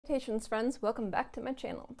Salutations friends, welcome back to my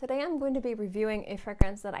channel. Today I'm going to be reviewing a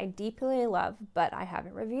fragrance that I deeply love, but I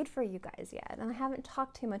haven't reviewed for you guys yet, and I haven't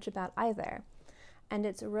talked too much about either. And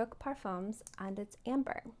it's Rook Perfumes and it's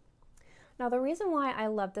Amber. Now the reason why I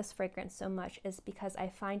love this fragrance so much is because I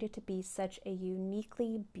find it to be such a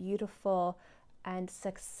uniquely beautiful and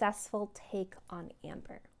successful take on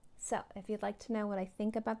amber. So if you'd like to know what I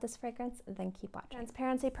think about this fragrance, then keep watching.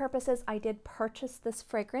 Transparency purposes, I did purchase this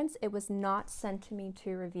fragrance. It was not sent to me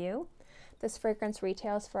to review. This fragrance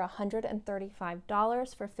retails for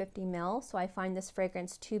 $135 for 50 ml. So I find this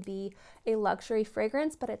fragrance to be a luxury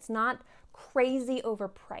fragrance, but it's not crazy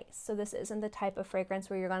overpriced. So this isn't the type of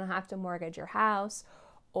fragrance where you're gonna have to mortgage your house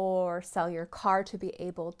or sell your car to be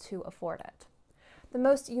able to afford it. The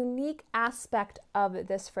most unique aspect of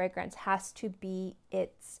this fragrance has to be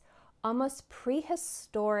its almost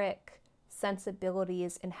prehistoric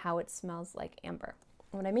sensibilities in how it smells like amber.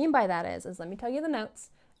 What I mean by that is let me tell you the notes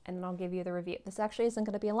and then I'll give you the review. This actually isn't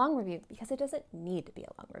going to be a long review because it doesn't need to be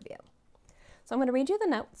a long review. So I'm going to read you the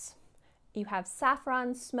notes. You have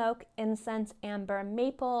saffron, smoke, incense, amber,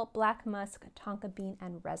 maple, black musk, tonka bean,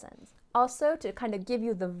 and resins. Also, to kind of give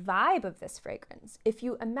you the vibe of this fragrance, if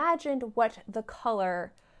you imagined what the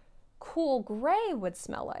color cool gray would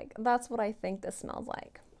smell like, that's what I think this smells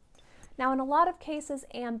like. Now, in a lot of cases,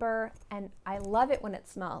 amber, and I love it when it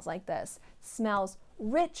smells like this, smells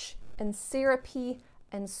rich and syrupy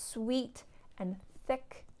and sweet and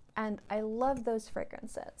thick, and I love those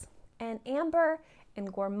fragrances. And amber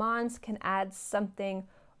and gourmands can add something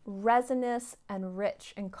resinous and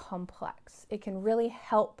rich and complex. It can really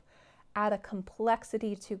help add a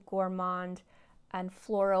complexity to gourmand and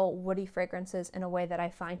floral woody fragrances in a way that I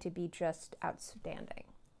find to be just outstanding.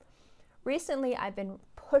 Recently, I've been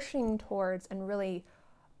pushing towards and really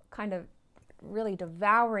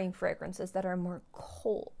devouring fragrances that are more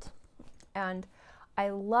cold. And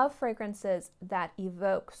I love fragrances that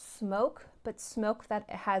evoke smoke, but smoke that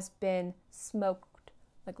has been smoked,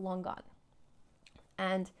 like long gone.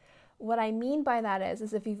 And what I mean by that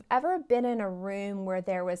is if you've ever been in a room where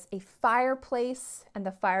there was a fireplace and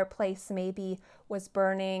the fireplace maybe was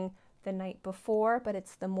burning the night before, but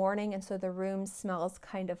it's the morning and so the room smells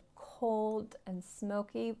kind of cold and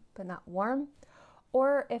smoky, but not warm.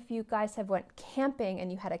 Or if you guys have went camping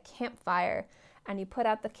and you had a campfire and you put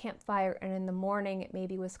out the campfire and in the morning it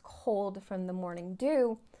maybe was cold from the morning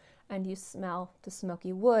dew and you smell the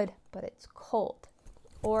smoky wood, but it's cold.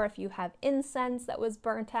 Or if you have incense that was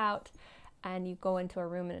burnt out and you go into a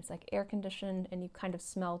room and it's like air conditioned and you kind of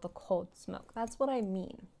smell the cold smoke. That's what I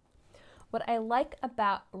mean. What I like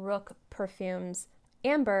about Rook Perfumes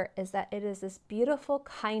Amber is that it is this beautiful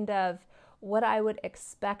kind of what I would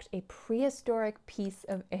expect a prehistoric piece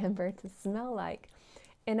of amber to smell like,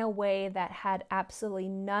 in a way that had absolutely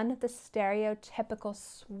none of the stereotypical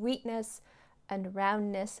sweetness and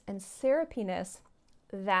roundness and syrupiness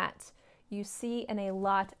that you see in a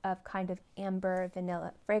lot of kind of amber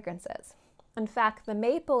vanilla fragrances. In fact, the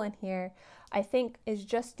maple in here, I think, is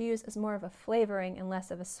just used as more of a flavoring and less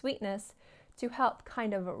of a sweetness to help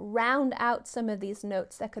kind of round out some of these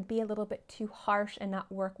notes that could be a little bit too harsh and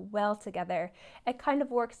not work well together. It kind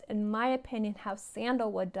of works, in my opinion, how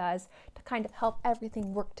sandalwood does to kind of help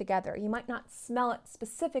everything work together. You might not smell it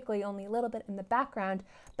specifically, only a little bit in the background,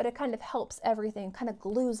 but it kind of helps everything, kind of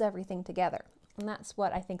glues everything together. And that's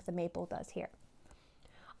what I think the maple does here.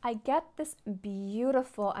 I get this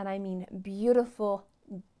beautiful, and I mean beautiful,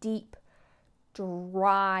 deep,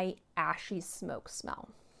 dry, ashy smoke smell.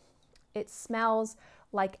 It smells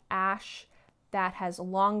like ash that has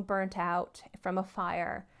long burnt out from a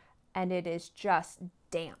fire and it is just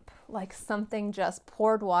damp, like something just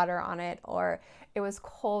poured water on it, or it was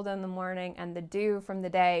cold in the morning and the dew from the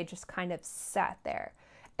day just kind of sat there.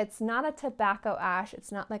 It's not a tobacco ash,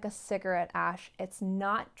 it's not like a cigarette ash, it's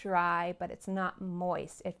not dry, but it's not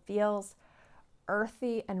moist. It feels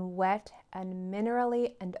earthy and wet and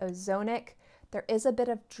minerally and ozonic. There is a bit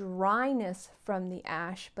of dryness from the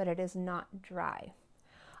ash, but it is not dry.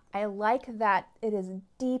 I like that it is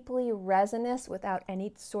deeply resinous without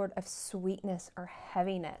any sort of sweetness or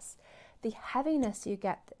heaviness. The heaviness you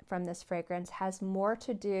get from this fragrance has more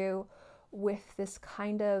to do with this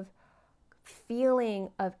kind of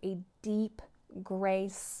feeling of a deep gray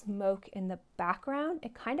smoke in the background.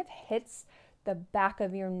 It kind of hits the back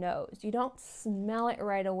of your nose. You don't smell it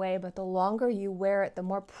right away, but the longer you wear it, the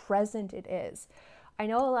more present it is. I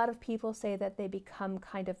know a lot of people say that they become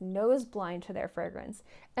kind of nose blind to their fragrance.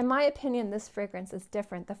 In my opinion, this fragrance is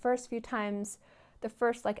different. The first few times, the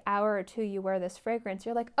first like hour or two you wear this fragrance,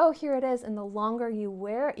 you're like, oh, here it is. And the longer you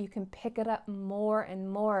wear it, you can pick it up more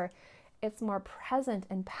and more. It's more present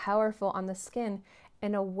and powerful on the skin.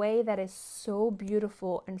 in a way that is so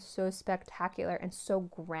beautiful and so spectacular and so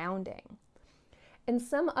grounding. And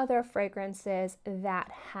some other fragrances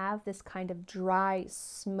that have this kind of dry,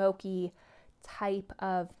 smoky type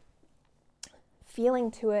of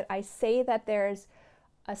feeling to it, I say that there's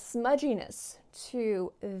a smudginess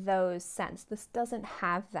to those scents. This doesn't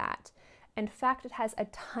have that. In fact, it has a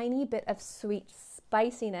tiny bit of sweet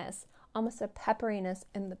spiciness, almost a pepperiness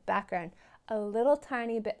in the background, a little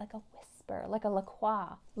tiny bit like a whisper, like a La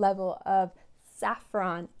Croix level of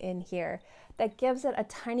saffron in here that gives it a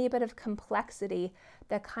tiny bit of complexity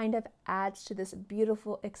that kind of adds to this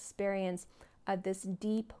beautiful experience of this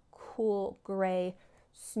deep, cool, gray,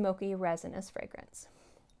 smoky, resinous fragrance.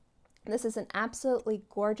 This is an absolutely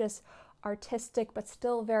gorgeous, artistic, but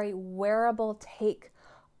still very wearable take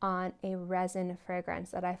on a resin fragrance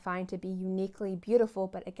that I find to be uniquely beautiful,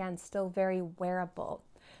 but again, still very wearable.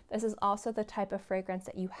 This is also the type of fragrance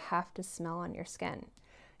that you have to smell on your skin.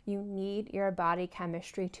 You need your body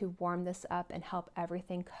chemistry to warm this up and help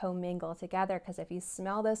everything commingle together, because if you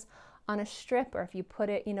smell this on a strip, or if you put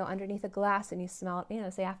it, underneath a glass and you smell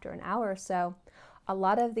it, say after an hour or so, a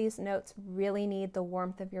lot of these notes really need the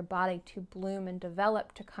warmth of your body to bloom and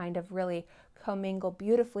develop to kind of really commingle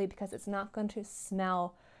beautifully, because it's not going to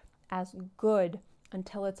smell as good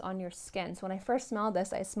until it's on your skin. So when I first smelled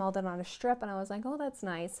this, I smelled it on a strip and I was like, oh, that's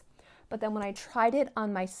nice. But then when I tried it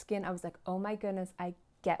on my skin, I was like, oh my goodness, I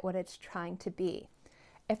get what it's trying to be.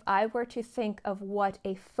 If I were to think of what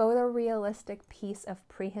a photorealistic piece of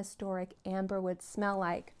prehistoric amber would smell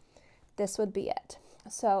like, this would be it.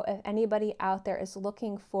 So if anybody out there is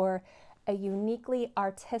looking for a uniquely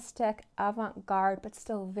artistic, avant-garde, but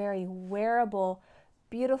still very wearable,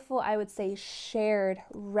 beautiful, I would say shared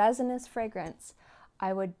resinous fragrance,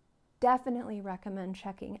 I would definitely recommend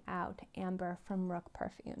checking out Amber from Rook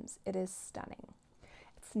Perfumes. It is stunning.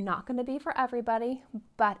 It's not going to be for everybody,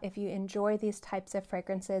 but if you enjoy these types of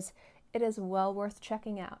fragrances, it is well worth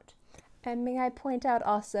checking out. And may I point out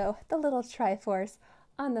also the little Triforce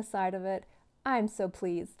on the side of it. I'm so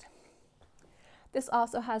pleased. This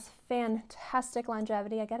also has fantastic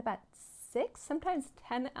longevity. I get about 6, sometimes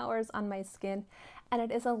 10 hours on my skin, and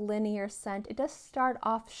it is a linear scent. It does start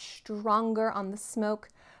off stronger on the smoke,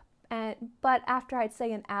 but after I'd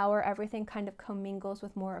say an hour, everything kind of commingles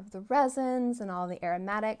with more of the resins and all the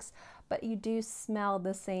aromatics, but you do smell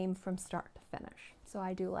the same from start to finish. So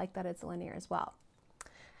I do like that it's linear as well.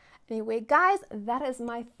 Anyway, guys, that is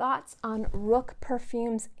my thoughts on Rook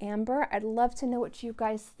Perfumes Amber. I'd love to know what you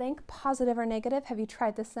guys think, positive or negative. Have you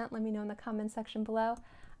tried this scent? Let me know in the comment section below.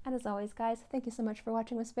 And as always, guys, thank you so much for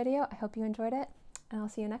watching this video. I hope you enjoyed it, and I'll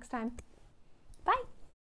see you next time.